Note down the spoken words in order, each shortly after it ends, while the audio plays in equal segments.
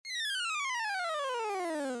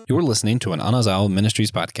You're listening to an Anazao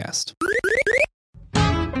Ministries podcast.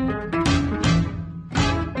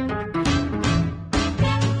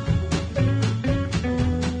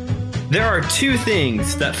 There are two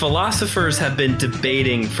things that philosophers have been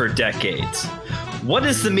debating for decades. What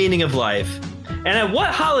is the meaning of life? And at what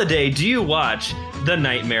holiday do you watch The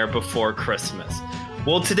Nightmare Before Christmas?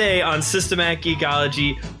 Well, today on Systematic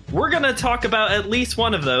Geekology, we're going to talk about at least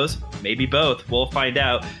one of those, maybe both. We'll find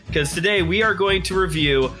out, because today we are going to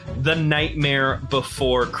review The Nightmare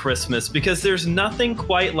Before Christmas, because there's nothing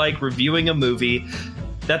quite like reviewing a movie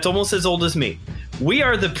that's almost as old as me. We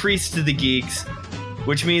are the priests to the geeks,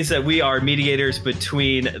 which means that we are mediators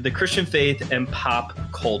between the Christian faith and pop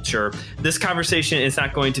culture. This conversation is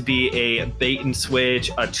not going to be a bait and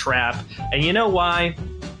switch, a trap. And you know why?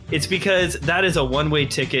 It's because that is a one-way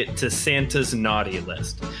ticket to Santa's naughty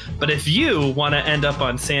list. But if you want to end up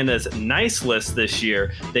on Santa's nice list this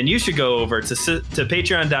year, then you should go over to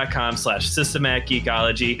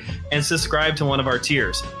patreon.com/systematicgeekology and subscribe to one of our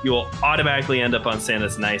tiers. You will automatically end up on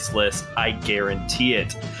Santa's nice list. I guarantee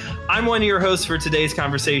it. I'm one of your hosts for today's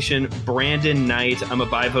conversation, Brandon Knight. I'm a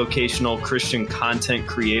bivocational Christian content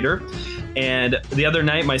creator. And the other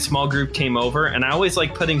night, my small group came over, and I always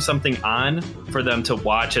like putting something on for them to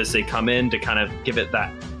watch as they come in to kind of give it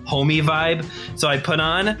that homey vibe. So I put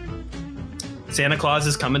on Santa Claus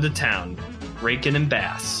is Coming to Town, Rakin' and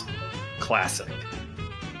Bass. Classic.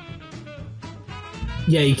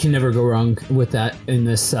 Yeah, you can never go wrong with that in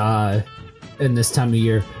this time of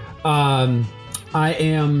year. I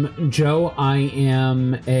am Joe. I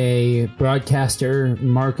am a broadcaster,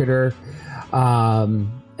 marketer.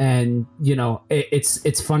 And you know,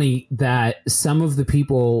 it's funny that some of the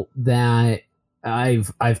people that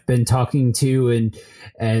I've been talking to and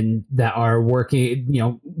that are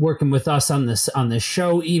working with us on this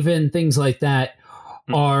show, even things like that,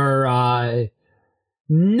 are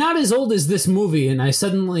not as old as this movie, and I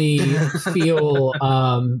suddenly feel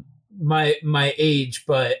my age,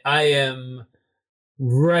 but I am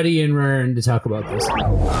ready and raring to talk about this.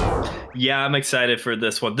 Yeah, I'm excited for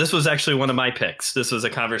this one. This was actually one of my picks. This was a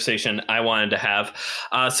conversation I wanted to have.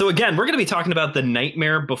 So again, we're going to be talking about The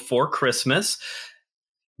Nightmare Before Christmas.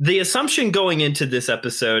 The assumption going into this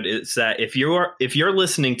episode is that if you're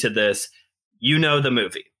listening to this, you know the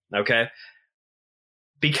movie, okay?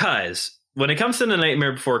 Because when it comes to The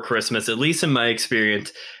Nightmare Before Christmas, at least in my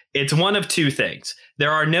experience, it's one of two things.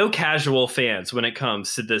 There are no casual fans when it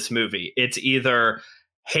comes to this movie. It's either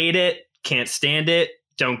hate it, can't stand it,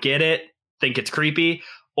 don't get it, think it's creepy,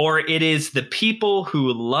 or it is the people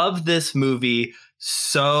who love this movie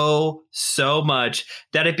so much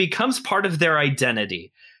that it becomes part of their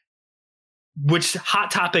identity, which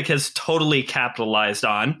Hot Topic has totally capitalized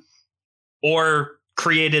on or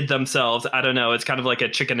created themselves. I don't know. It's kind of like a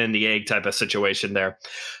chicken and the egg type of situation there.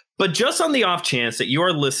 But just on the off chance that you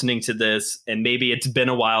are listening to this and maybe it's been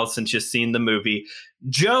a while since you've seen the movie,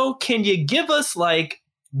 Joe, can you give us like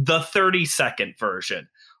the 30-second version?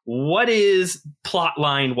 What is, plot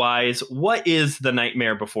line wise, what is The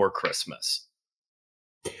Nightmare Before Christmas?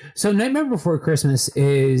 So Nightmare Before Christmas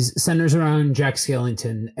centers around Jack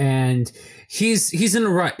Skellington, and he's in a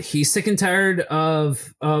rut. He's sick and tired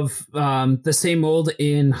of the same old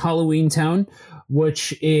in Halloween Town,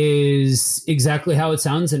 which is exactly how it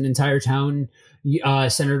sounds, an entire town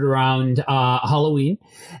centered around Halloween.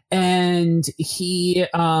 And he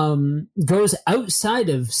goes outside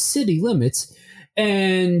of city limits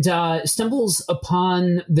and stumbles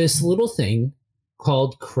upon this little thing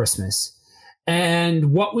called Christmas.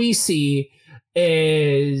 And what we see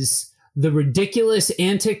is the ridiculous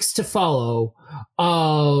antics to follow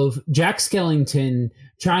of Jack Skellington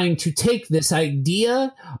trying to take this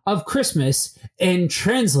idea of Christmas and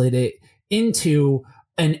translate it into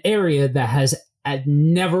an area that has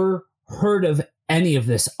never heard of any of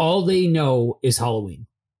this. All they know is Halloween.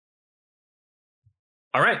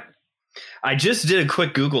 All right. I just did a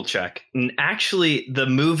quick Google check, and actually the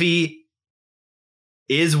movie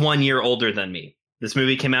is 1 year older than me. This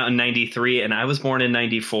movie came out in 93 and I was born in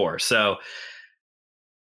 94. So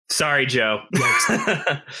sorry, Joe.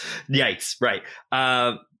 Yikes. Yikes. Right.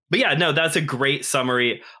 But yeah, no, that's a great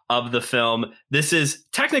summary of the film. This is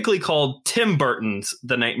technically called Tim Burton's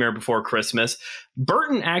The Nightmare Before Christmas.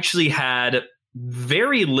 Burton actually had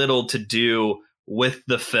very little to do with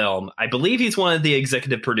the film. I believe he's one of the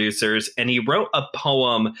executive producers, and he wrote a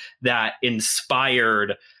poem that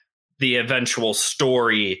inspired the eventual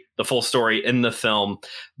story, the full story in the film.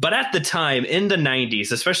 But at the time, in the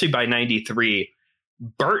 90s, especially by 93,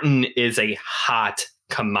 Burton is a hot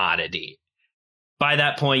commodity. By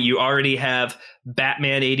that point, you already have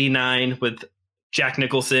Batman 89 with Jack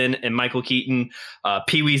Nicholson and Michael Keaton.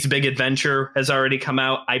 Pee-wee's Big Adventure has already come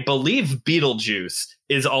out. I believe Beetlejuice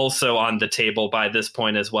is also on the table by this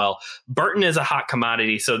point as well. Burton is a hot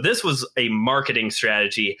commodity, so this was a marketing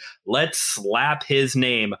strategy. Let's slap his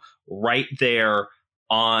name right there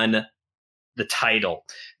on the title.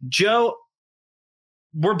 Joe,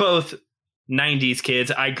 we're both 90s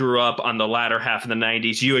kids. I grew up on the latter half of the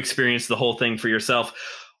 90s. You experienced the whole thing for yourself.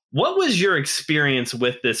 What was your experience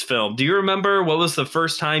with this film? Do you remember what was the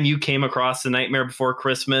first time you came across The Nightmare Before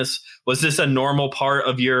Christmas? Was this a normal part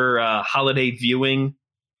of your holiday viewing?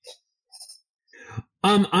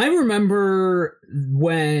 I remember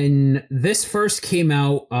when this first came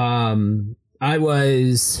out, I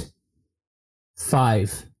was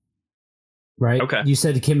 5, right? Okay. You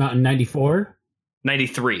said it came out in 94?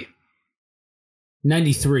 93.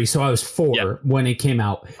 93, so I was 4 when it came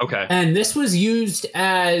out. Okay. And this was used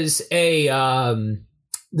as a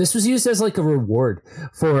like a reward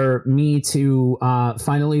for me to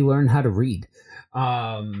finally learn how to read.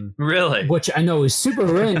 Really? Which I know is super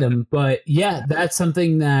random, but yeah, that's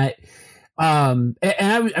something that and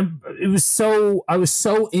I was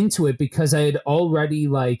so into it because I had already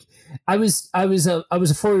like I was a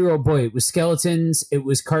 4-year-old boy. It was skeletons, it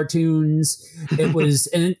was cartoons, it was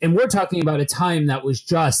and we're talking about a time that was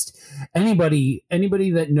just anybody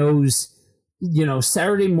that knows, you know,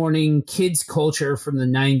 Saturday morning kids culture from the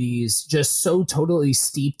 90s, just so totally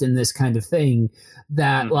steeped in this kind of thing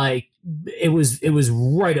that like it was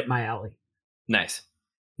right up my alley. Nice.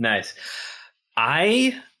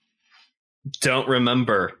 I don't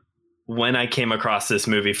remember when I came across this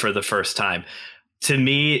movie for the first time. To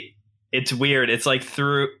me, it's weird. It's like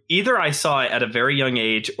through either I saw it at a very young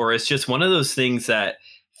age, or it's just one of those things that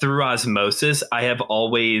through osmosis, I have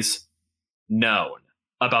always known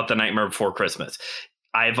about The Nightmare Before Christmas.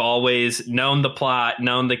 I've always known the plot,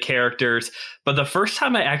 known the characters, but the first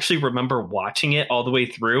time I actually remember watching it all the way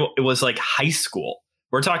through, it was like high school.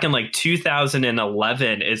 We're talking like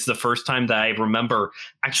 2011 is the first time that I remember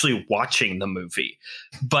actually watching the movie.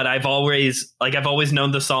 But I've always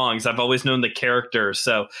known the songs. I've always known the characters.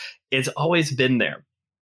 So it's always been there.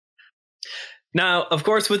 Now, of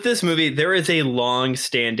course, with this movie, there is a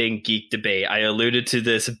long-standing geek debate. I alluded to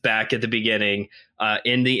this back at the beginning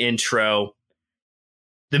in the intro.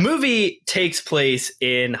 The movie takes place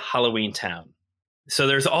in Halloween Town. So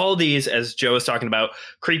there's all these, as Joe was talking about,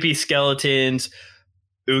 creepy skeletons.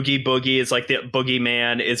 Oogie Boogie is like the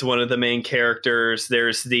boogeyman is one of the main characters.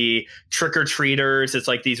 There's the trick-or-treaters. It's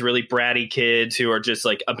like these really bratty kids who are just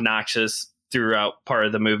like obnoxious throughout part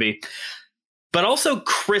of the movie. But also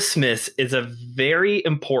Christmas is a very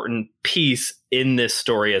important piece in this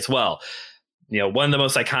story as well. You know, one of the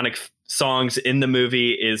most iconic songs in the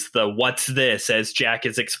movie is the What's This, as Jack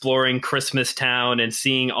is exploring Christmas Town and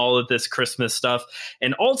seeing all of this Christmas stuff.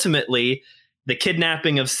 And ultimately, the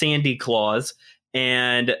kidnapping of Sandy Claus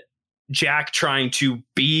and Jack trying to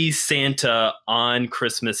be Santa on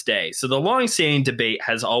Christmas Day. So the long-standing debate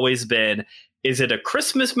has always been, is it a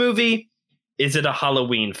Christmas movie? Is it a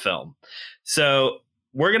Halloween film? So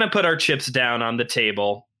we're going to put our chips down on the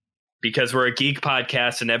table because we're a geek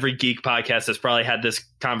podcast, and every geek podcast has probably had this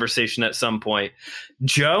conversation at some point.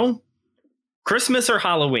 Joe, Christmas or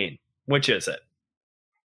Halloween? Which is it?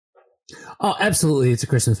 Oh, absolutely. It's a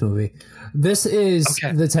Christmas movie. This is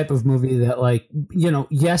the type of movie that, like, you know,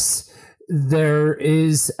 yes, there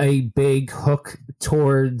is a big hook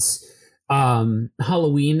towards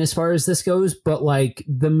Halloween as far as this goes, but like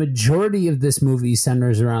the majority of this movie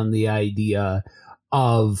centers around the idea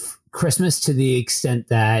of Christmas to the extent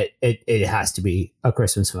that it has to be a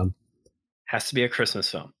Christmas film. Has to be a Christmas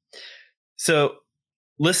film. So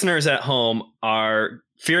listeners at home, our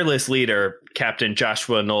fearless leader, Captain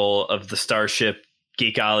Joshua Knoll of the Starship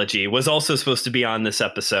Geekology, was also supposed to be on this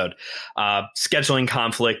episode. Scheduling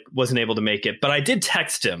conflict, wasn't able to make it, but I did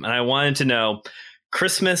text him and I wanted to know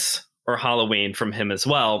Christmas or Halloween from him as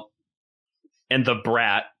well. And the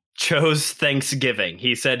brat chose Thanksgiving.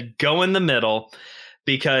 He said, go in the middle,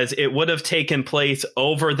 because it would have taken place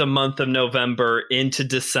over the month of November into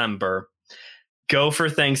December. Go for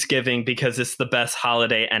Thanksgiving because it's the best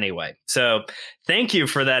holiday anyway. So thank you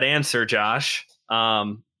for that answer, Josh.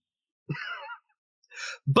 But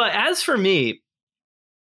as for me,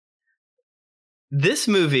 this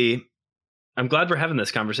movie, I'm glad we're having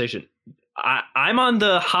this conversation. I'm on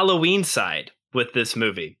the Halloween side with this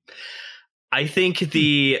movie. I think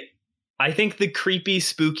the creepy,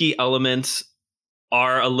 spooky elements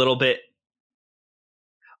are a little bit,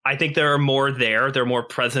 I think there are more there. They're more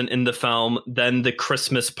present in the film than the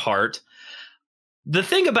Christmas part. The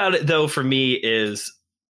thing about it, though, for me is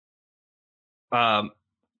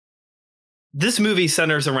this movie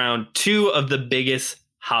centers around two of the biggest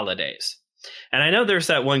holidays. And I know there's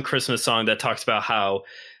that one Christmas song that talks about how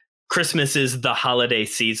Christmas is the holiday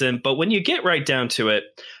season, but when you get right down to it,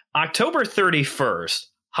 October 31st,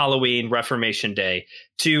 Halloween, Reformation Day,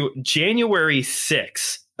 to January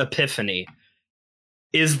 6th, Epiphany,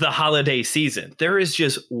 is the holiday season. There is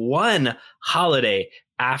just one holiday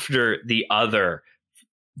after the other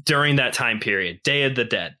during that time period. Day of the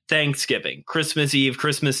Dead, Thanksgiving, Christmas Eve,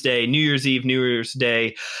 Christmas Day, New Year's Eve, New Year's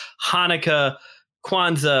Day, Hanukkah,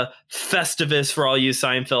 Kwanzaa, Festivus for all you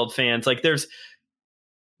Seinfeld fans. Like there's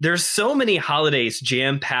so many holidays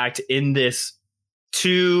jam-packed in this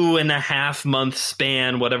 2.5 month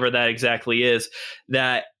span, whatever that exactly is,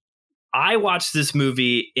 that I watched this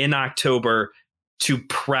movie in October to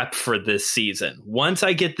prep for this season. Once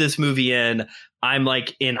I get this movie in, I'm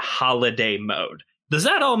like in holiday mode. Does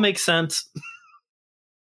that all make sense?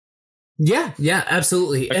 Yeah,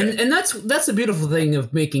 absolutely. Okay. And that's a beautiful thing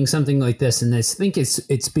of making something like this. And I think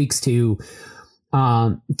it speaks to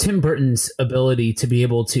Tim Burton's ability to be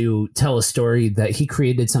able to tell a story, that he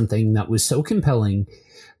created something that was so compelling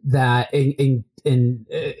that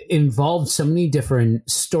involved so many different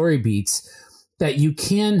story beats that you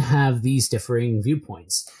can have these differing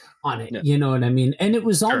viewpoints on it. Yeah. You know what I mean? And it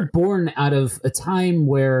was all born out of a time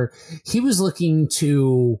where he was looking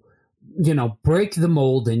to, break the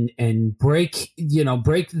mold and break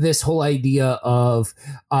this whole idea of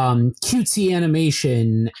cutesy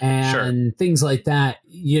animation and things like that.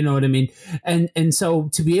 You know what I mean? And so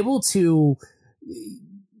to be able to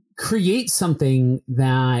create something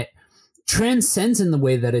that transcends in the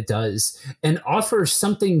way that it does and offers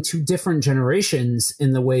something to different generations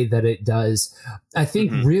in the way that it does, I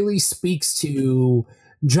think really speaks to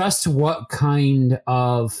just what kind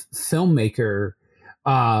of filmmaker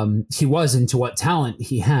he was and to what talent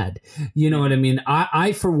he had. You know what I mean?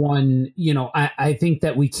 I for one, I think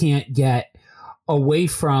that we can't get away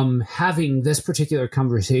from having this particular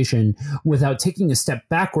conversation without taking a step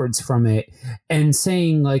backwards from it and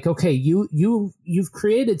saying like, okay, you've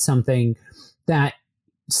created something that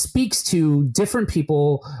speaks to different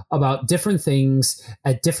people about different things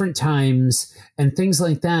at different times and things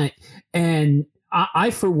like that. And I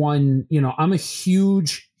for one, I'm a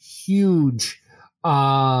huge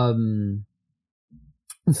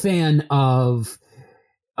fan of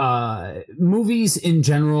movies in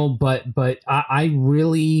general, but I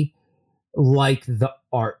really like the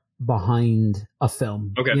art behind a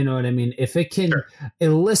film. Okay. You know what I mean? If it can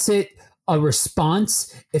elicit a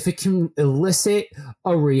response, if it can elicit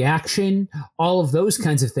a reaction, all of those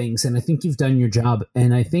kinds of things. And I think you've done your job.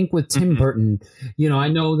 And I think with Tim Burton, I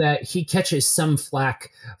know that he catches some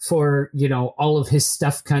flack for, all of his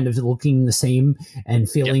stuff kind of looking the same and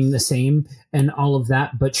feeling the same and all of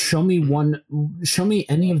that. But show me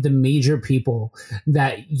any of the major people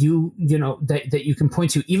that that you can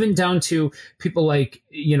point to, even down to people like,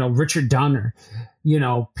 Richard Donner.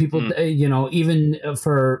 People, even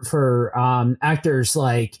for actors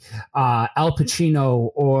like Al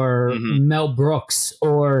Pacino or Mel Brooks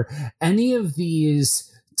or any of these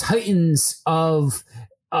titans of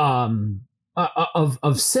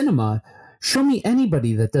cinema, show me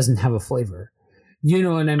anybody that doesn't have a flavor. You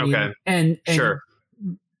know what I mean? Okay. And sure.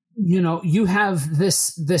 You have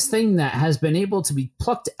this thing that has been able to be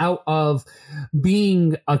plucked out of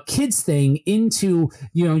being a kid's thing into,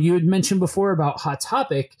 you had mentioned before about Hot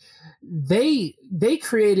Topic. They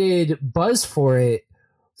created buzz for it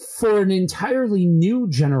for an entirely new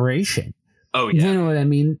generation. Oh, yeah. You know what I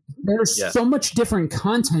mean? There's so much different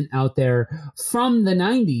content out there from the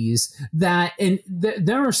 90s that, and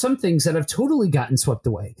there are some things that have totally gotten swept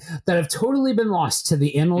away, that have totally been lost to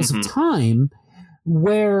the annals of time,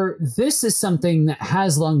 where this is something that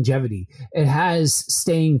has longevity. It has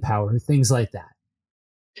staying power, things like that.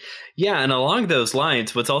 Yeah, and along those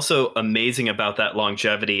lines, what's also amazing about that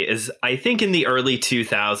longevity is I think in the early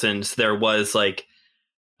 2000s, there was like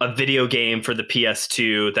a video game for the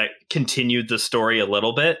PS2 that continued the story a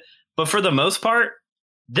little bit. But for the most part,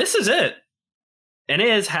 this is it. And it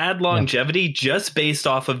has had longevity just based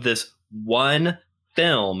off of this one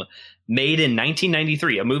film made in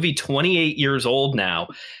 1993, a movie 28 years old now,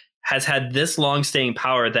 has had this long-staying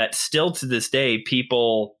power that still to this day,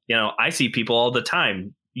 people, I see people all the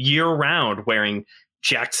time, year-round, wearing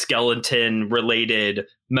Jack Skellington-related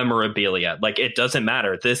memorabilia. Like, it doesn't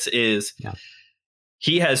matter. This is... Yeah.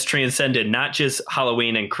 He has transcended not just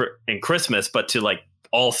Halloween and Christmas, but to like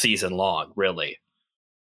all season long, really.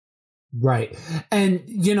 Right. And,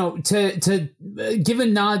 to give a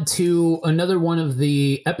nod to another one of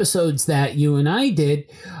the episodes that you and I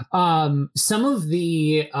did, some of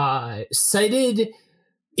the cited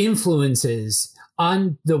influences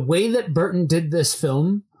on the way that Burton did this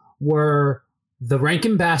film were the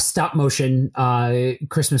Rankin Bass stop motion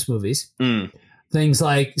Christmas movies. Things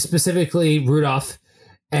like specifically Rudolph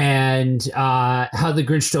and How the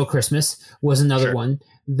Grinch Stole Christmas was another one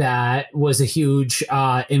that was a huge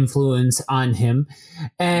influence on him.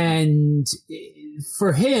 And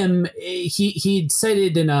for him, he'd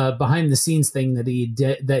cited in a behind the scenes thing that he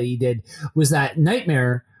did was that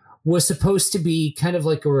Nightmare was supposed to be kind of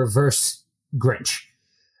like a reverse Grinch,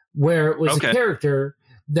 where it was a character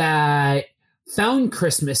that found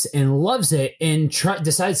Christmas and loves it and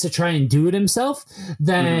decides to try and do it himself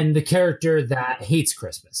than the character that hates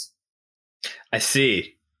Christmas. I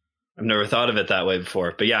see. I've never thought of it that way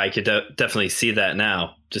before, but yeah, I could definitely see that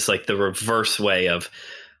now. Just like the reverse way of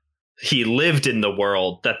he lived in the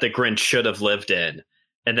world that the Grinch should have lived in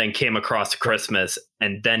and then came across Christmas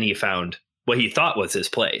and then he found what he thought was his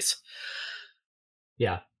place.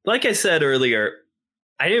 Yeah. Like I said earlier,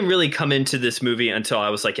 I didn't really come into this movie until I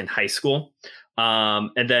was like in high school.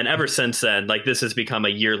 And then ever since then, like this has become a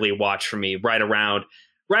yearly watch for me right around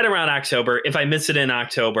October. If I miss it in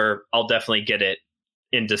October, I'll definitely get it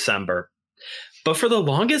in December. But for the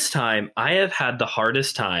longest time, I have had the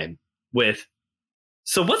hardest time with,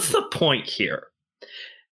 so what's the point here?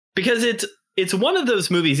 Because it's one of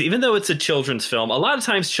those movies, even though it's a children's film, a lot of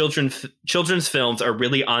times children's films are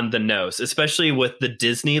really on the nose, especially with the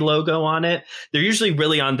Disney logo on it. They're usually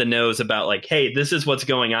really on the nose about like, hey, this is what's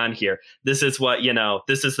going on here. This is what,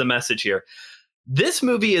 this is the message here. This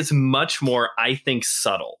movie is much more, I think,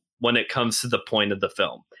 subtle when it comes to the point of the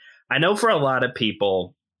film. I know for a lot of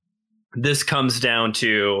people, this comes down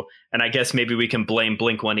to, and I guess maybe we can blame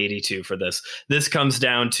Blink-182 for this. This comes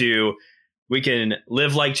down to, we can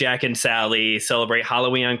live like Jack and Sally, celebrate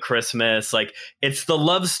Halloween on Christmas. Like it's the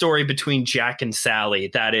love story between Jack and Sally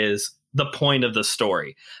that is the point of the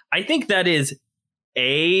story. I think that is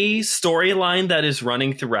a storyline that is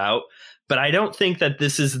running throughout, but I don't think that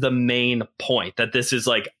this is the main point, that this is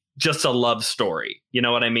like just a love story. You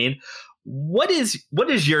know what I mean? What is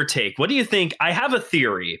your take? What do you think? I have a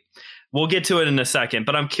theory. We'll get to it in a second,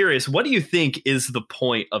 but I'm curious, what do you think is the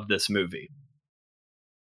point of this movie?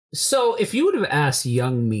 So if you would have asked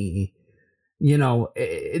young me,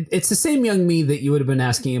 it's the same young me that you would have been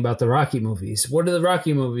asking about the Rocky movies. What are the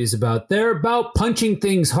Rocky movies about? They're about punching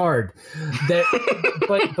things hard.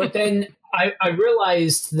 But then I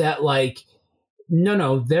realized that like,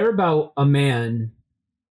 no, they're about a man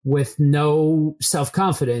with no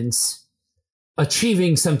self-confidence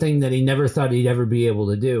achieving something that he never thought he'd ever be able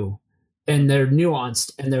to do. And they're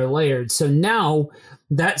nuanced and they're layered. So now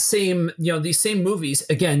that same, these same movies,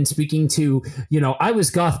 again, speaking to, I was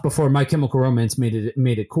goth before My Chemical Romance made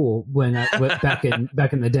it cool when I went back in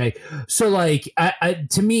the day. So like,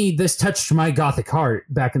 to me, this touched my gothic heart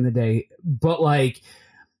back in the day. But like,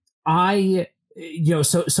 so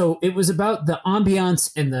it was about the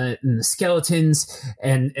ambiance and the skeletons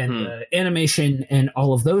and the animation and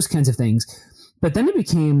all of those kinds of things. But then it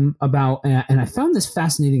became about, and I found this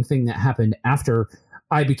fascinating thing that happened after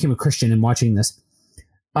I became a Christian and watching this.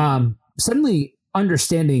 Suddenly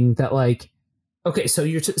understanding that, like, okay, so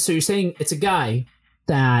you're saying it's a guy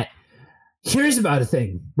that hears about a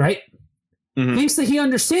thing, right? Thinks that he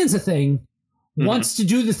understands a thing, wants to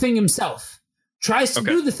do the thing himself, tries to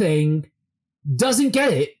do the thing, doesn't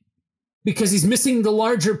get it because he's missing the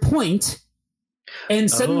larger point.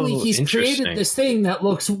 And suddenly he's created this thing that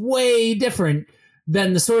looks way different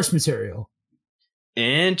than the source material.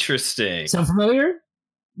 Interesting. Sound familiar?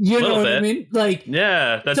 You know what I mean? Like,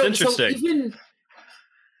 yeah, that's interesting. So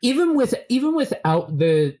even without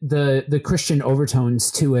the Christian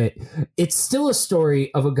overtones to it, it's still a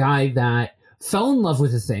story of a guy that fell in love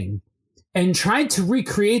with a thing and tried to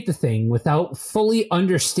recreate the thing without fully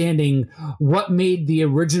understanding what made the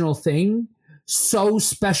original thing so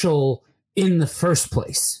special in the first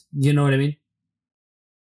place. You know what I mean?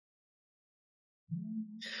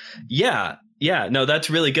 Yeah. No, that's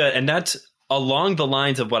really good. And that's along the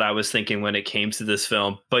lines of what I was thinking when it came to this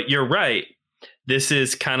film. But you're right. This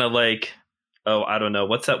is kind of like, I don't know.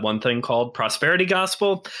 What's that one thing called? Prosperity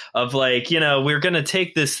gospel? Of like, we're going to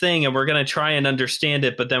take this thing and we're going to try and understand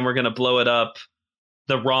it, but then we're going to blow it up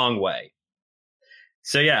the wrong way.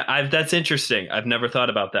 So yeah, that's interesting. I've never thought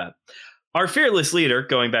about that. Our fearless leader,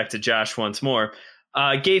 going back to Josh once more,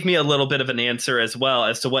 gave me a little bit of an answer as well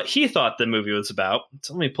as to what he thought the movie was about.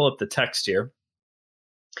 So let me pull up the text here.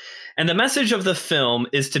 And the message of the film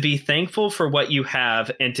is to be thankful for what you have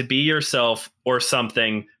and to be yourself or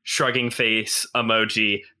something, shrugging face,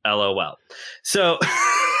 emoji, LOL. So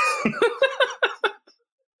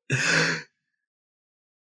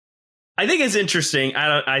I think it's interesting.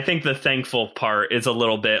 I think the thankful part is a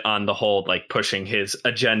little bit on the whole, like pushing his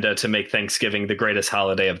agenda to make Thanksgiving the greatest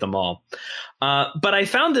holiday of them all. But I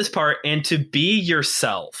found this part, and to be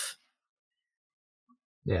yourself.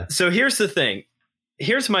 Yeah. So here's the thing.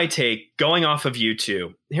 Here's my take going off of you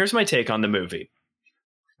two. Here's my take on the movie.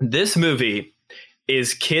 This movie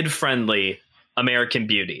is kid-friendly American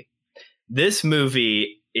Beauty. This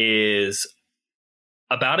movie is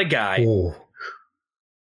about a guy. Ooh.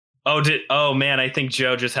 Oh man, I think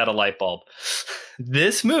Joe just had a light bulb.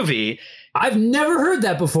 This movie, I've never heard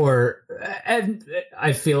that before. And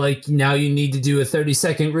I feel like now you need to do a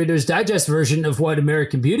 30-second Reader's Digest version of what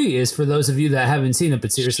American Beauty is for those of you that haven't seen it.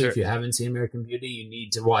 But seriously, Sure. If you haven't seen American Beauty, you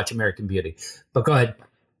need to watch American Beauty. But go ahead.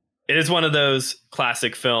 it is one of those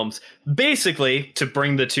classic films. Basically, to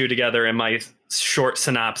bring the two together in my short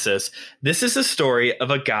synopsis, this is a story of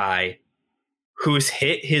a guy who's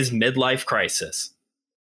hit his midlife crisis.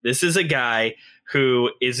 This is a guy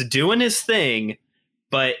who is doing his thing,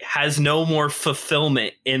 but has no more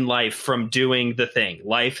fulfillment in life from doing the thing.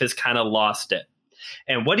 Life has kind of lost it.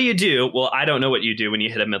 And what do you do? Well, I don't know what you do when you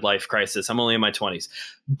hit a midlife crisis. I'm only in my 20s.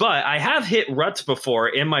 But I have hit ruts before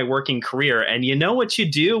in my working career. And you know what you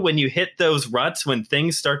do when you hit those ruts, when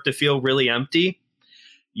things start to feel really empty?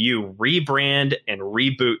 You rebrand and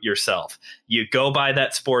reboot yourself. You go buy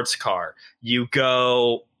that sports car. You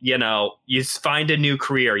go, you find a new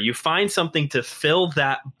career. You find something to fill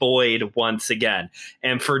that void once again.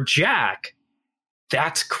 And for Jack,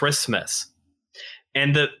 that's Christmas.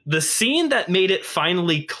 And the scene that made it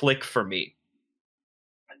finally click for me,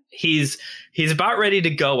 he's about ready to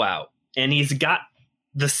go out, and he's got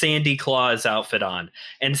the Sandy Claus outfit on.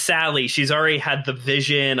 And Sally, she's already had the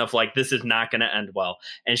vision of like, this is not going to end well.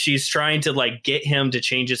 And she's trying to like get him to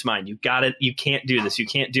change his mind. You got it. You can't do this. You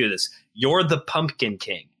can't do this. You're the Pumpkin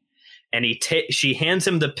King. And she hands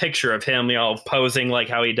him the picture of him, posing like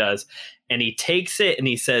how he does. And he takes it and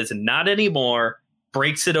he says, not anymore,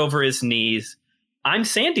 breaks it over his knees. I'm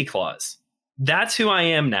Sandy Claus. That's who I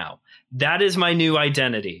am now. That is my new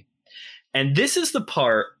identity. And this is the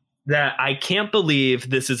part that I can't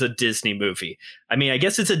believe this is a Disney movie. I mean, I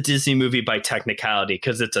guess it's a Disney movie by technicality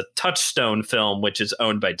because it's a Touchstone film, which is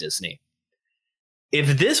owned by Disney.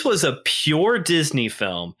 If this was a pure Disney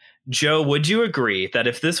film, Joe, would you agree that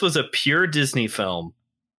if this was a pure Disney film,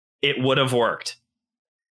 it would have worked?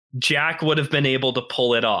 Jack would have been able to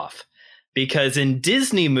pull it off. Because in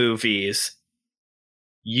Disney movies,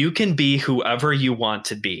 you can be whoever you want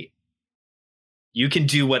to be. You can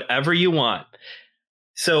do whatever you want.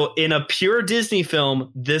 So in a pure Disney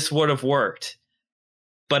film, this would have worked.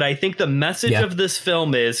 But I think the message of this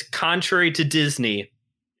film is, contrary to Disney,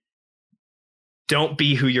 don't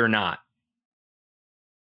be who you're not.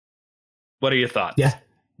 What are your thoughts? Yeah.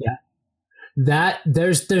 That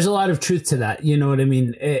there's a lot of truth to that. You know what I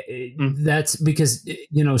mean? That's because,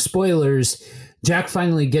 spoilers, Jack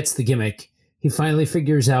finally gets the gimmick. He finally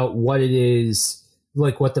figures out what it is,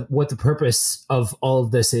 like what the purpose of all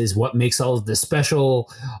of this is, what makes all of this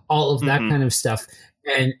special, all of that kind of stuff.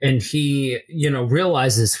 And he,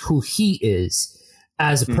 realizes who he is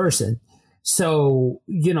as a person. So,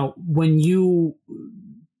 when you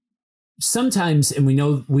sometimes, and we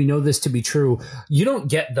know this to be true, you don't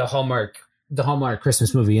get the Hallmark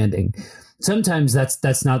Christmas movie ending. Sometimes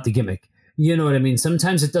that's not the gimmick. You know what I mean?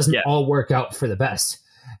 Sometimes it doesn't all work out for the best.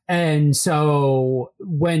 And so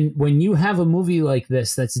when you have a movie like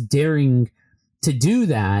this that's daring to do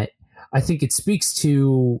that, I think it speaks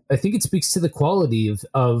to the quality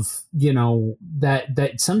of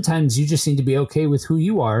that sometimes you just need to be okay with who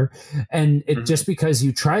you are, and it just because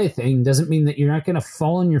you try a thing doesn't mean that you're not going to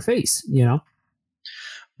fall on your face,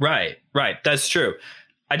 Right. That's true.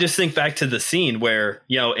 I just think back to the scene where,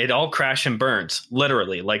 it all crashes and burns,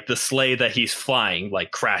 literally, like the sleigh that he's flying,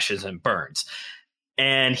 like crashes and burns.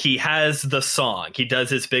 And he has the song. He does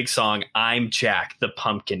his big song, I'm Jack, the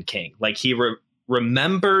Pumpkin King. Like he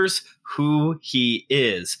remembers who he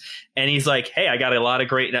is. And he's like, hey, I got a lot of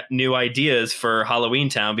great new ideas for Halloween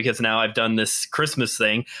Town because now I've done this Christmas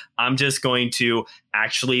thing. I'm just going to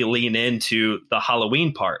actually lean into the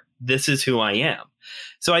Halloween part. This is who I am.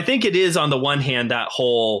 So I think it is, on the one hand, that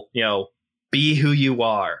whole, be who you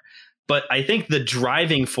are. But I think the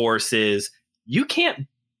driving force is you can't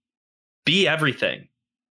be everything.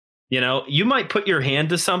 You might put your hand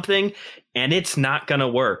to something and it's not going to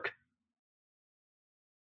work.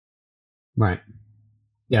 Right.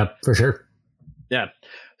 Yeah, for sure. Yeah.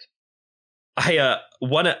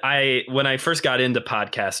 When I first got into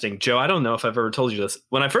podcasting, Joe, I don't know if I've ever told you this.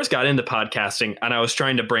 When I first got into podcasting and I was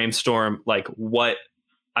trying to brainstorm like what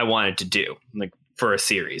I wanted to do, like for a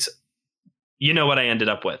series, you know what I ended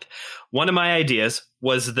up with. One of my ideas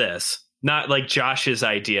was this, not like Josh's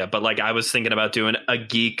idea, but like I was thinking about doing a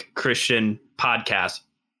geek Christian podcast.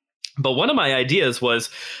 But one of my ideas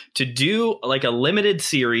was to do like a limited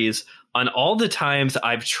series on all the times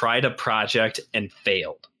I've tried a project and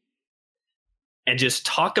failed, and just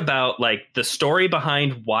talk about like the story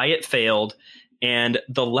behind why it failed and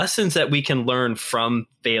the lessons that we can learn from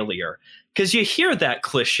failure. Because you hear that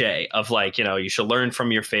cliche of like, you know, you should learn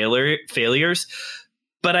from your failures.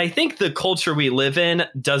 But I think the culture we live in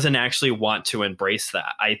doesn't actually want to embrace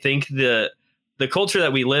that. I think the culture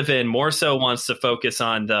that we live in more so wants to focus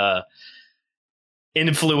on the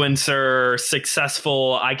influencer,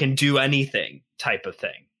 successful, I can do anything type of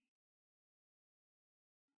thing.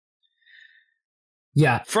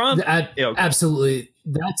 Yeah, absolutely.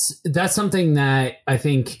 That's something that I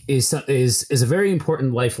think is a very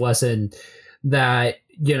important life lesson that,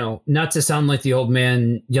 you know, not to sound like the old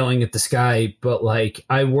man yelling at the sky, but like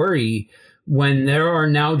I worry when there are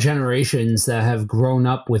now generations that have grown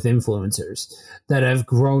up with influencers, that have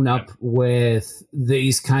grown up with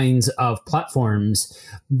these kinds of platforms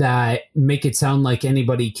that make it sound like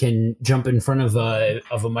anybody can jump in front of a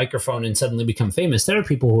microphone and suddenly become famous. There are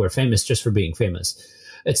people who are famous just for being famous.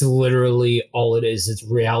 It's literally all it is. It's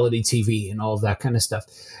reality TV and all of that kind of stuff.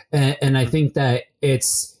 And I think that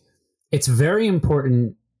it's very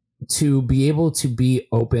important to be able to be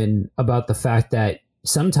open about the fact that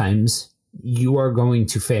sometimes you are going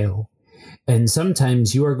to fail, and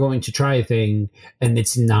sometimes you are going to try a thing and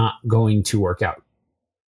it's not going to work out.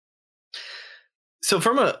 So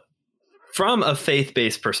from a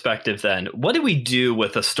faith-based perspective, then, what do we do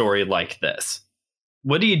with a story like this?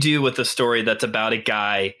 What do you do with a story that's about a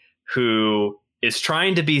guy who is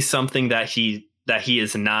trying to be something that he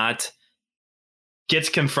is not, gets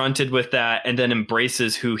confronted with that, and then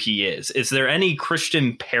embraces who he is? Is there any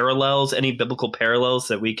Christian parallels, any biblical parallels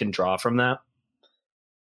that we can draw from that?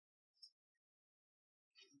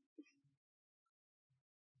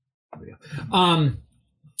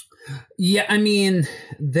 Yeah, I mean,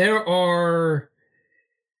 there are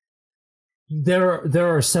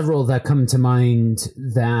several that come to mind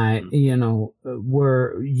that, you know,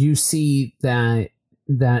 where you see that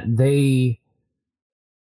they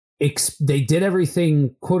did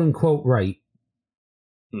everything quote unquote right,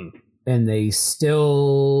 and they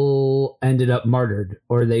still ended up martyred,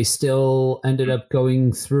 or they still ended up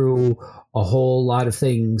going through a whole lot of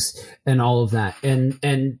things and all of that.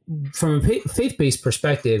 And from a faith-based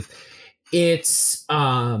perspective, it's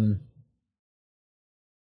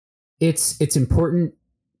important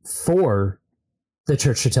for the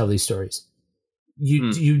church to tell these stories.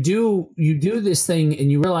 You do this thing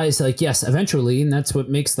and you realize, like, yes, eventually, and that's what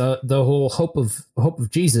makes the whole hope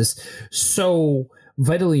of Jesus so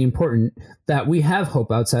vitally important, that we have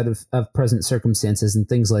hope outside of present circumstances and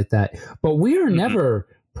things like that. But we are never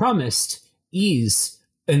promised ease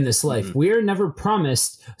in this life. We are never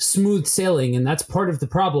promised smooth sailing, and that's part of the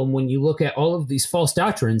problem when you look at all of these false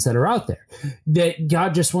doctrines that are out there, that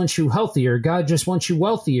God just wants you healthier, God just wants you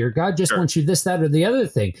wealthier, God just wants you this, that, or the other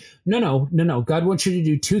thing. No. God wants you to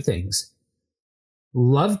do two things: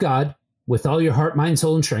 love God with all your heart, mind,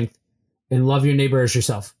 soul, and strength, and love your neighbor as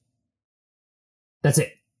yourself. That's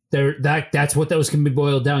it. That's what those can be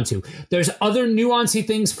boiled down to. There's other nuancy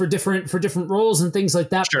things for different roles and things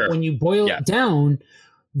like that. But when you boil it down,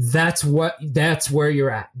 that's where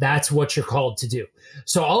you're at. That's what you're called to do.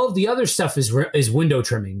 So all of the other stuff is window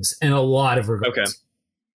trimmings in a lot of regards. Okay.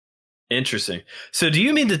 Interesting. So do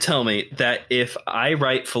you mean to tell me that if I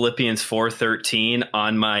write Philippians 4:13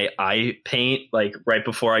 on my eye paint, like right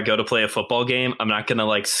before I go to play a football game, I'm not going to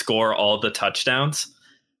like score all the touchdowns?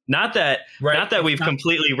 Not that we've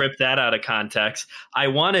completely ripped that out of context. I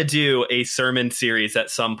want to do a sermon series at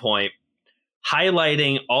some point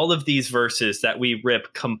highlighting all of these verses that we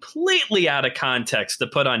rip completely out of context to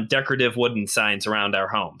put on decorative wooden signs around our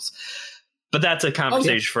homes. But that's a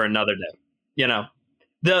conversation for another day. You know,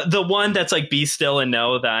 the one that's like, be still and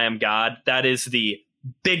know that I am God, that is the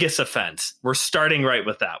biggest offense. We're starting right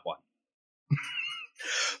with that one.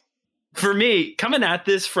 For me, coming at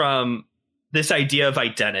this from this idea of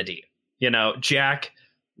identity, you know, Jack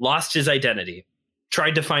lost his identity,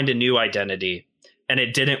 tried to find a new identity, and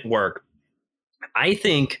it didn't work. I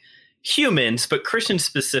think humans, but Christians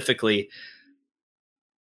specifically,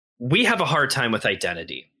 we have a hard time with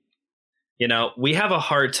identity. You know, we have a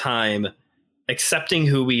hard time accepting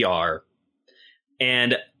who we are.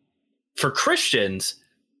 And for Christians,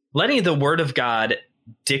 letting the Word of God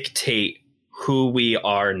dictate who we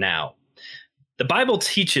are now. The Bible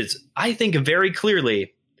teaches, I think, very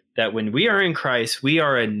clearly that when we are in Christ, we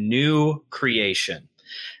are a new creation.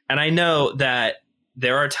 And I know that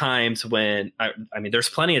there are times when, I mean, there's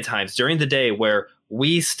plenty of times during the day where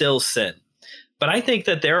we still sin. But I think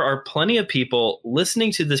that there are plenty of people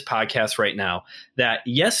listening to this podcast right now that,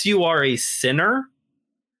 yes, you are a sinner,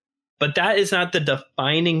 but that is not the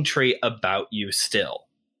defining trait about you still.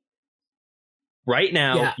 Right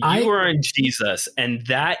now, you are in Jesus, and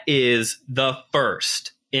that is the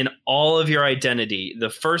first in all of your identity. The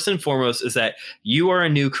first and foremost is that you are a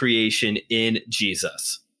new creation in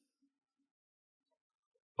Jesus.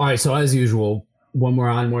 All right, so as usual, when we're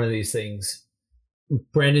on one of these things,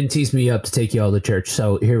 Brandon teased me up to take you all to church,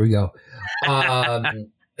 so here we go.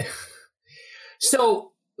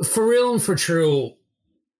 So, for real and for true,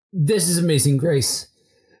 this is Amazing Grace.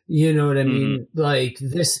 You know what I mean? Like,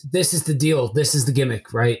 this is the deal. This is the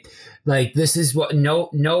gimmick, right? Like, this is what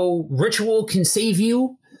no ritual can save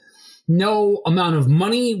you. No amount of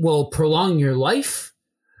money will prolong your life.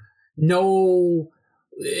 No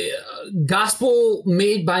gospel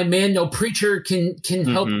made by man, no preacher can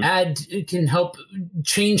help can help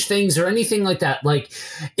change things or anything like that. Like,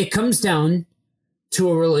 it comes down to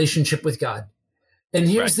a relationship with God. And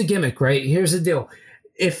here's the gimmick, right? Here's the deal.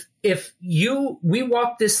 If we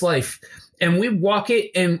walk this life and we walk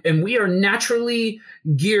it and we are naturally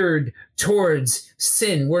geared towards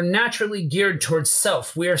sin, we're naturally geared towards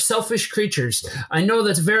self. We are selfish creatures. I know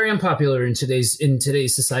that's very unpopular in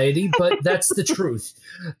today's society, but that's the truth.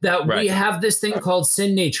 That we have this thing called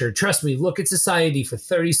sin nature. Trust me, look at society for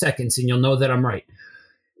 30 seconds and you'll know that I'm right.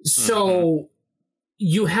 So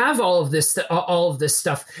you have all of this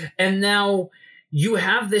stuff, and now you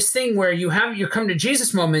have this thing where you come to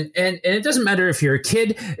Jesus moment, and it doesn't matter if you're a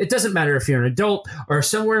kid, it doesn't matter if you're an adult or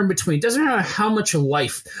somewhere in between. It doesn't matter how much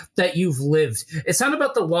life that you've lived. It's not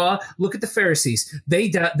about the law. Look at the Pharisees. They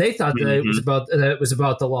thought that it was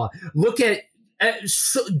about the law. Look at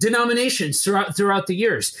denominations throughout the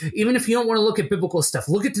years. Even if you don't want to look at biblical stuff,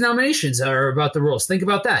 look at denominations that are about the rules. Think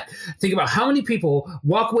about that. Think about how many people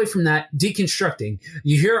walk away from that deconstructing.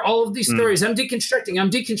 You hear all of these stories. I'm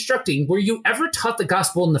deconstructing. Were you ever taught the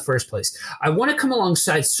gospel in the first place? I want to come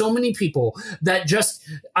alongside so many people that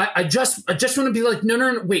I just want to be like,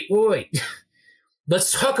 no, wait.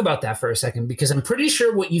 Let's talk about that for a second, because I'm pretty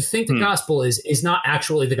sure what you think the gospel is not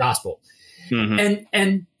actually the gospel.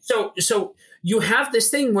 And so you have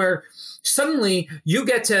this thing where suddenly you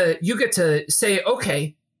get to say,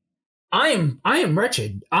 okay, I am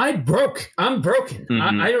wretched. I'm broken.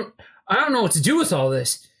 I don't know what to do with all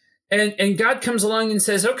this. And God comes along and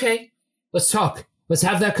says, okay, let's talk. Let's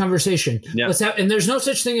have that conversation. Yeah. And there's no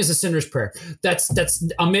such thing as a sinner's prayer. That's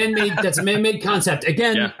a man-made concept.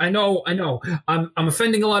 Again, I know. I'm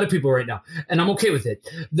offending a lot of people right now, and I'm okay with it.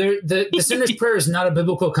 The sinner's prayer is not a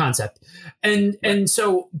biblical concept, and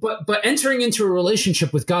so but entering into a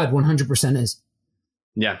relationship with God 100% is.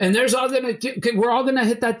 Yeah. And we're all gonna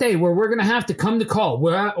hit that day where we're gonna have to come to call.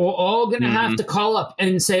 We're all gonna have to call up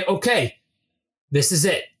and say, okay, this is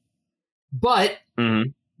it. But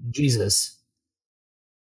Jesus.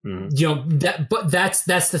 You know but that's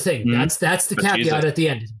the thing. That's the caveat Jesus. At the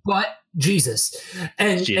end. But Jesus,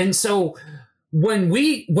 and so when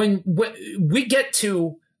we get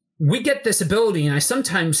this ability, and I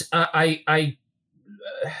sometimes I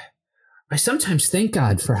sometimes thank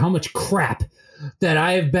God for how much crap that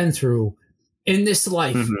I have been through in this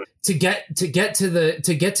life to get to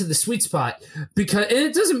the sweet spot, because and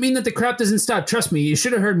it doesn't mean that the crap doesn't stop. Trust me, you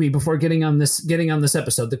should have heard me before getting on this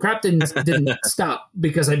episode. The crap didn't stop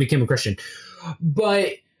because I became a Christian,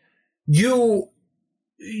 but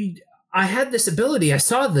I had this ability. I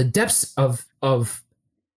saw the depths of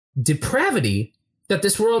depravity that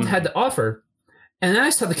this world had to offer, and then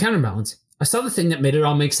I saw the counterbalance. I saw the thing that made it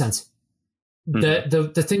all make sense,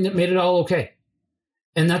 the thing that made it all okay.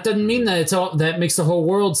 And that doesn't mean that that makes the whole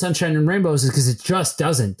world sunshine and rainbows, because it just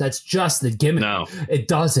doesn't. That's just the gimmick. No. It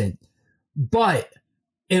doesn't. But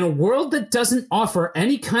in a world that doesn't offer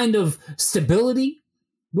any kind of stability,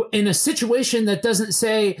 in a situation that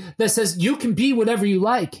says you can be whatever you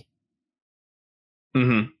like,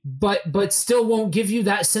 but still won't give you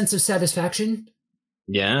that sense of satisfaction.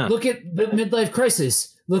 Yeah. Look at the midlife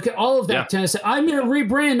crisis. Look at all of that. Yeah. I'm going to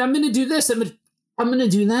rebrand. I'm going to do this. I'm going to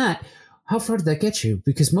do that. How far did that get you?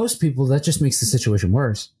 Because most people, that just makes the situation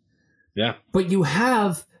worse. Yeah. But you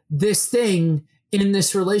have this thing in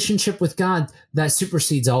this relationship with God that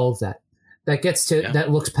supersedes all of that. That gets to,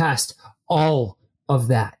 that looks past all of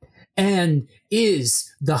that. and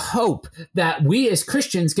is the hope that we as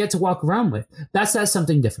Christians get to walk around with. That's that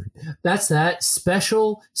something different. That's that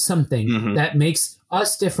special something that makes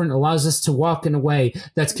us different, allows us to walk in a way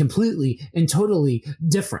that's completely and totally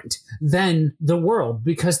different than the world,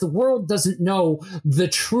 because the world doesn't know the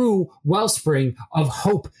true wellspring of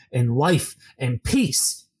hope and life and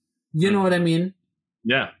peace. You know what I mean?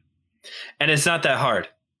 Yeah. And it's not that hard.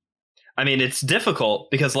 I mean, it's difficult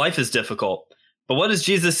because life is difficult. But what does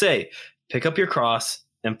Jesus say? Pick up your cross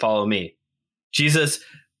and follow me. Jesus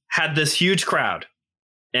had this huge crowd.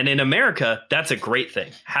 And in America, that's a great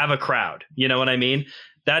thing. Have a crowd. You know what I mean?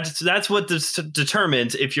 That's what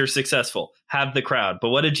determines if you're successful. Have the crowd. But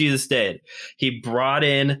what did Jesus did? He brought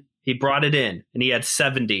it in, and he had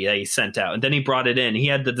 70 that he sent out. And then he brought it in. He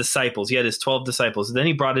had the disciples. He had his 12 disciples. And then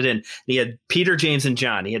he brought it in. And he had Peter, James, and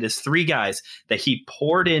John. He had his 3 guys that he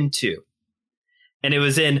poured into. And it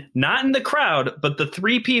was not in the crowd, but the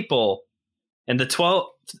 3 people and the 12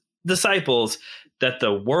 disciples that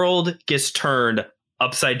the world gets turned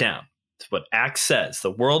upside down. That's what Acts says.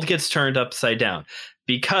 The world gets turned upside down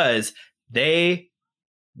because they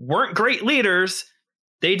weren't great leaders.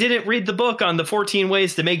 They didn't read the book on the 14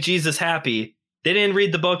 ways to make Jesus happy. They didn't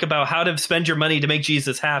read the book about how to spend your money to make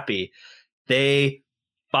Jesus happy. They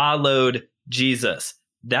followed Jesus.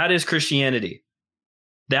 That is Christianity.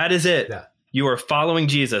 That is it. Yeah. You are following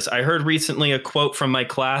Jesus. I heard recently a quote from my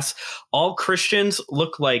class. All Christians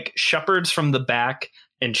look like shepherds from the back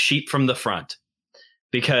and sheep from the front.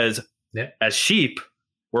 Because as sheep,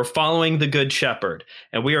 we're following the good shepherd,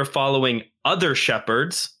 and we are following other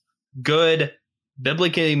shepherds, good,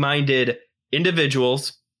 biblically minded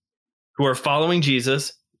individuals who are following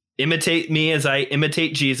Jesus. Imitate me as I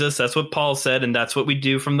imitate Jesus. That's what Paul said, and that's what we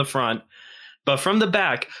do from the front. But from the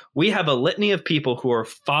back, we have a litany of people who are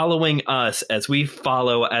following us as we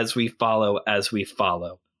follow, as we follow, as we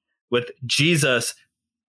follow, with Jesus,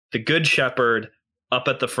 the good shepherd, up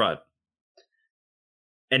at the front.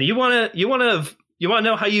 And you want to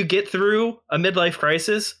know how you get through a midlife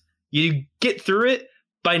crisis? You get through it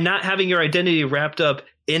by not having your identity wrapped up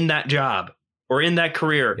in that job or in that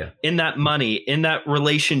career, in that money, in that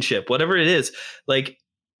relationship, whatever it is. Like,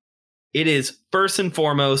 it is first and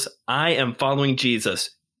foremost, I am following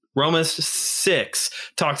Jesus. Romans 6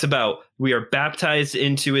 talks about we are baptized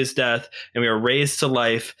into his death and we are raised to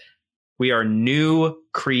life. We are new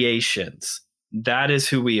creations. That is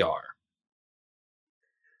who we are.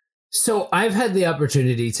 So I've had the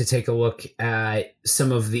opportunity to take a look at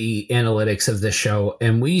some of the analytics of the show,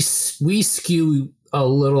 and we skew a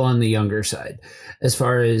little on the younger side as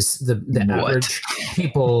far as the average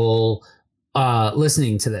people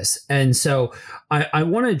listening to this. And so I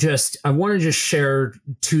want to just share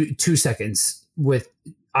two seconds with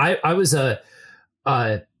I was a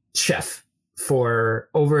chef for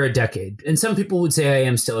over a decade. And some people would say I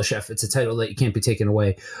am still a chef. It's a title that you can't be taken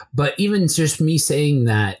away. But even just me saying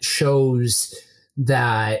that shows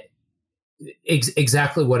that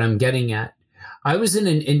exactly what I'm getting at. I was in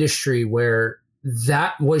an industry where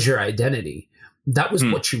that was your identity. That was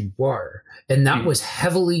what you were. And that was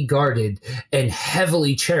heavily guarded and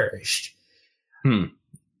heavily cherished. And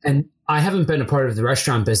I haven't been a part of the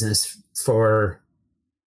restaurant business for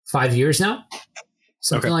 5 years now.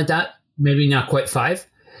 Something like that. Maybe not quite 5.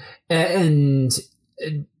 And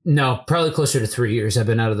no, probably closer to 3 years I've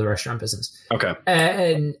been out of the restaurant business. Okay.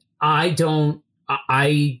 And I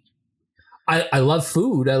love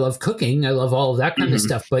food. I love cooking. I love all of that kind of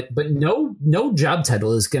stuff. But no job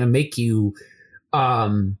title is going to make you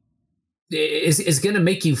is going to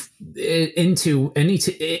make you into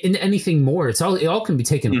anything more. It all can be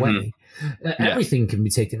taken away. Everything can be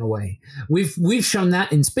taken away. We've shown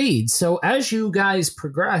that in spades. So as you guys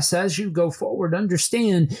progress, as you go forward,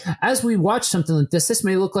 understand, as we watch something like this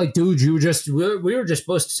may look like, dude, we were just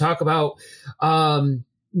supposed to talk about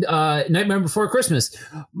Nightmare Before Christmas,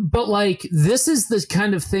 but like, this is the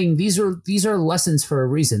kind of thing. These are lessons for a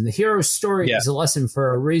reason. The hero's story is a lesson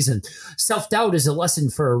for a reason. Self-doubt is a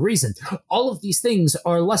lesson for a reason. All of these things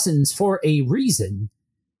are lessons for a reason.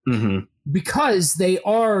 Because they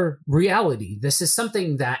are reality. This is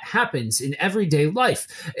something that happens in everyday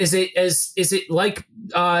life. Is it like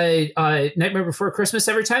Nightmare Before Christmas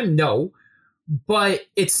every time? No, but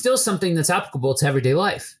it's still something that's applicable to everyday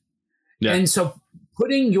life. Yeah. And so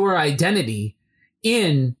putting your identity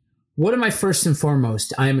in, what am I first and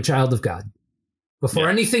foremost? I am a child of God. Before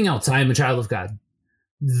anything else, I am a child of God.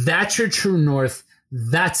 That's your true north.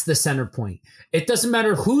 That's the center point. It doesn't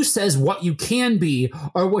matter who says what you can be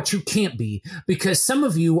or what you can't be, because some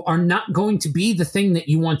of you are not going to be the thing that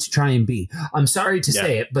you want to try and be. I'm sorry to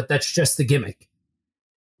say it, but that's just the gimmick.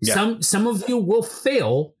 Some of you will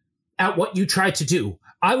fail at what you try to do.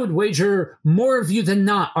 I would wager more of you than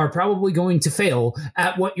not are probably going to fail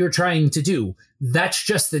at what you're trying to do. That's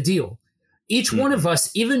just the deal. Each one of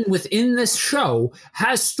us, even within this show,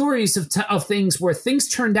 has stories of things where things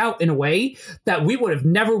turned out in a way that we would have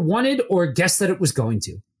never wanted or guessed that it was going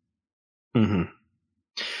to. Mm-hmm.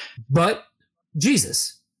 But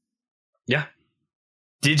Jesus. Yeah.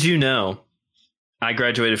 Did you know I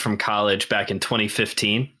graduated from college back in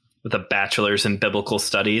 2015 with a bachelor's in biblical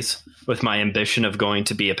studies with my ambition of going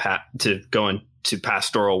to be go into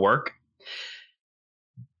pastoral work?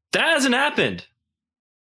 That hasn't happened.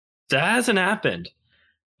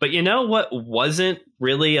 But you know what wasn't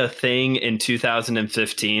really a thing in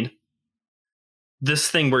 2015? This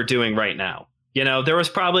thing we're doing right now. You know, there was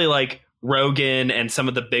probably like Rogan and some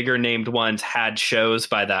of the bigger named ones had shows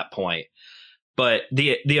by that point. But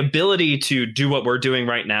the ability to do what we're doing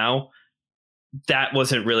right now, that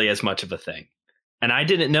wasn't really as much of a thing. And I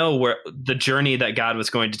didn't know where the journey that God was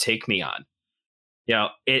going to take me on. You know,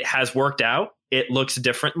 it has worked out. It looks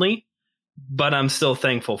differently, but I'm still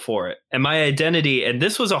thankful for it. And my identity, and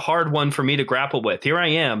this was a hard one for me to grapple with. Here I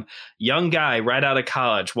am, young guy right out of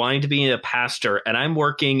college, wanting to be a pastor, and I'm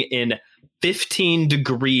working in 15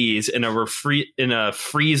 degrees in a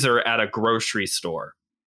freezer at a grocery store.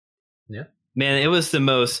 Yeah. Man, it was the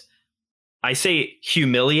most, I say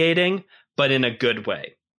humiliating, but in a good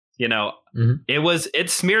way. You know, it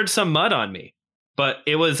smeared some mud on me, but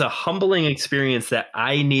it was a humbling experience that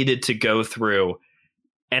I needed to go through.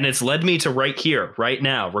 And it's led me to right here, right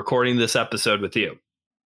now, recording this episode with you.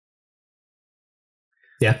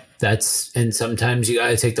 Yeah, and sometimes you got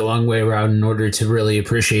to take the long way around in order to really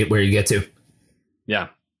appreciate where you get to. Yeah.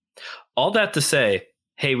 All that to say,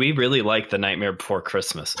 hey, we really like The Nightmare Before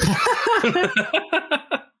Christmas.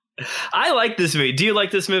 I like this movie. Do you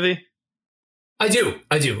like this movie? I do.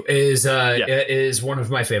 It is one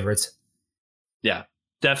of my favorites. Yeah,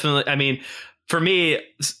 definitely. I mean, for me,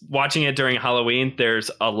 watching it during Halloween,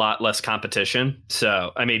 there's a lot less competition.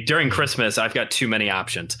 So, I mean, during Christmas, I've got too many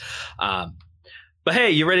options. But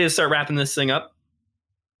hey, you ready to start wrapping this thing up?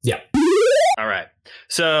 Yeah. All right.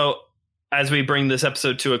 So, as we bring this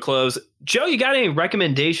episode to a close, Joe, you got any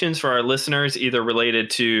recommendations for our listeners, either related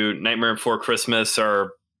to Nightmare Before Christmas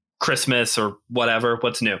or whatever?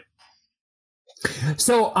 What's new?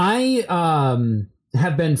 So I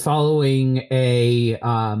have been following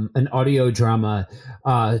an audio drama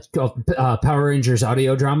called Power Rangers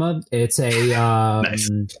audio drama. It's a Nice.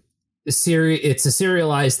 It's a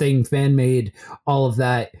serialized thing, fan made, all of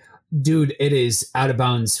that. Dude, it is out of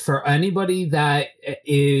bounds for anybody that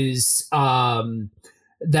is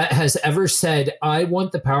that has ever said, I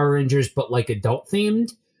want the Power Rangers but like adult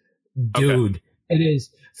themed. Dude, okay. It is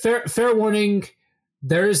fair warning.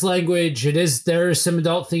 There is language. There are some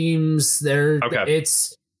adult themes there. Okay.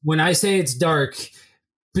 It's, when I say it's dark,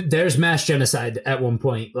 there's mass genocide at one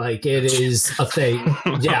point. Like, it is a thing.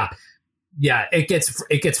 Yeah. It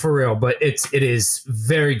gets for real, but it is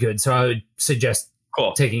very good. So I would suggest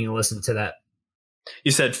taking a listen to that.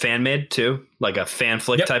 You said fan made too, like a fan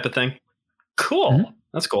flick type of thing. Cool. Mm-hmm.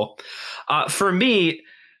 That's cool. For me,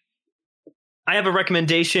 I have a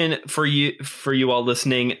recommendation for you all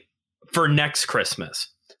listening for next Christmas.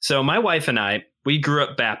 So my wife and I, we grew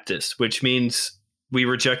up Baptist, which means we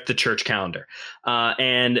reject the church calendar.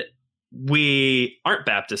 And we aren't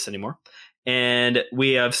Baptists anymore. And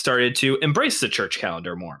we have started to embrace the church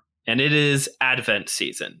calendar more. And it is Advent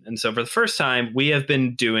season. And so for the first time, we have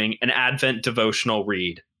been doing an Advent devotional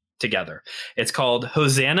read together. It's called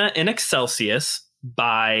Hosanna in Excelsis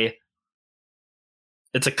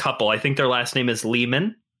it's a couple. I think their last name is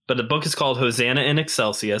Lehman. But the book is called Hosanna in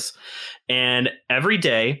Excelsis, and every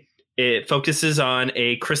day it focuses on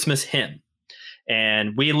a Christmas hymn.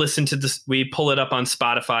 And we listen to this, we pull it up on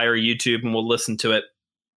Spotify or YouTube and we'll listen to it.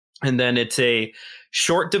 And then it's a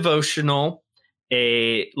short devotional,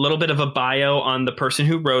 a little bit of a bio on the person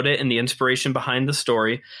who wrote it and the inspiration behind the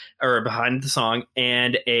story or behind the song,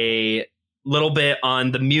 and a little bit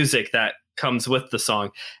on the music that comes with the song.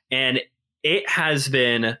 And it has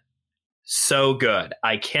been so good.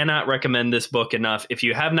 I cannot recommend this book enough. If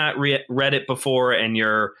you have not read it before and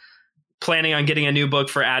you're planning on getting a new book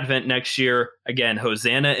for Advent next year, again,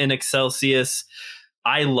 Hosanna in Excelsis.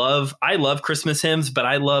 I love Christmas hymns, but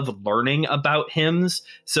I love learning about hymns.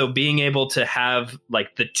 So being able to have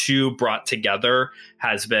like the two brought together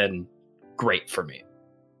has been great for me.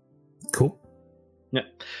 Cool. Yeah.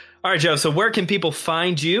 All right, Joe. So where can people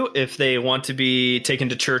find you if they want to be taken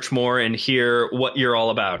to church more and hear what you're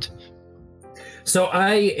all about? So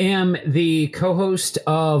I am the co-host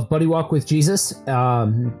of Buddy Walk with Jesus.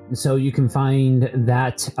 So you can find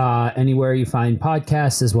that anywhere you find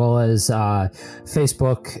podcasts, as well as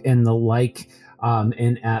Facebook and the like,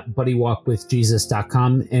 and at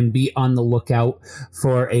buddywalkwithjesus.com, and be on the lookout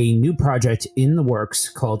for a new project in the works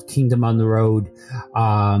called Kingdom on the Road,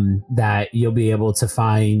 that you'll be able to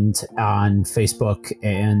find on Facebook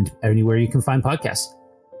and anywhere you can find podcasts.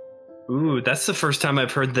 Ooh, that's the first time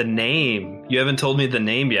I've heard the name. You haven't told me the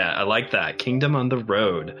name yet. I like that. Kingdom on the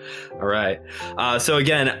Road. All right. So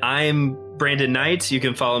again, I'm Brandon Knight. You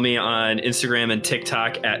can follow me on Instagram and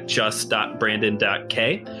TikTok at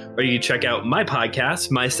just.brandon.k. Or you can check out my podcast,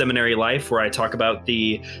 My Seminary Life, where I talk about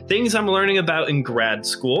the things I'm learning about in grad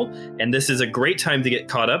school. And this is a great time to get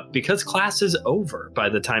caught up because class is over by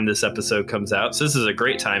the time this episode comes out. So this is a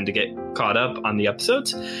great time to get caught up on the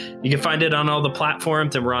episodes. You can find it on all the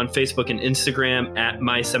platforms, and we're on Facebook and Instagram at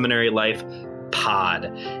My Seminary Life Pod.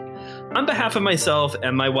 On behalf of myself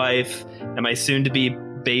and my wife and my soon-to-be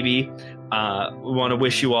baby, we want to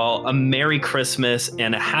wish you all a Merry Christmas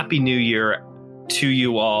and a Happy New Year to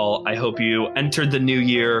you all. I hope you entered the new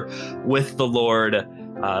year with the Lord,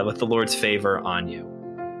 with the Lord's favor on you.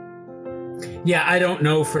 Yeah, I don't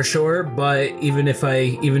know for sure, but even if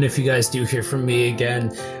you guys do hear from me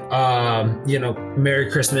again, Merry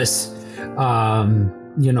Christmas. I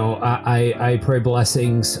pray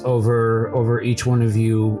blessings over each one of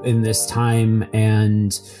you in this time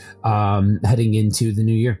and heading into the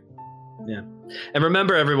new year. Yeah. And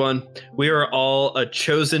remember, everyone, we are all a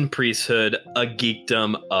chosen priesthood, a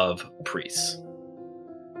geekdom of priests.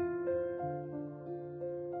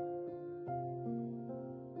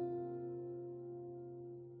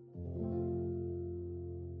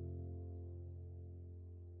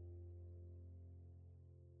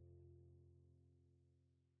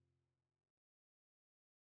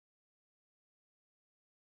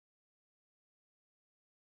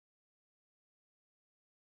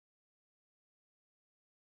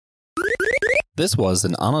 This was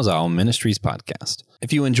an Anazao Ministries podcast.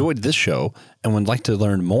 If you enjoyed this show and would like to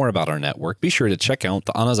learn more about our network, be sure to check out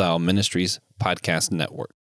the Anazao Ministries Podcast Network.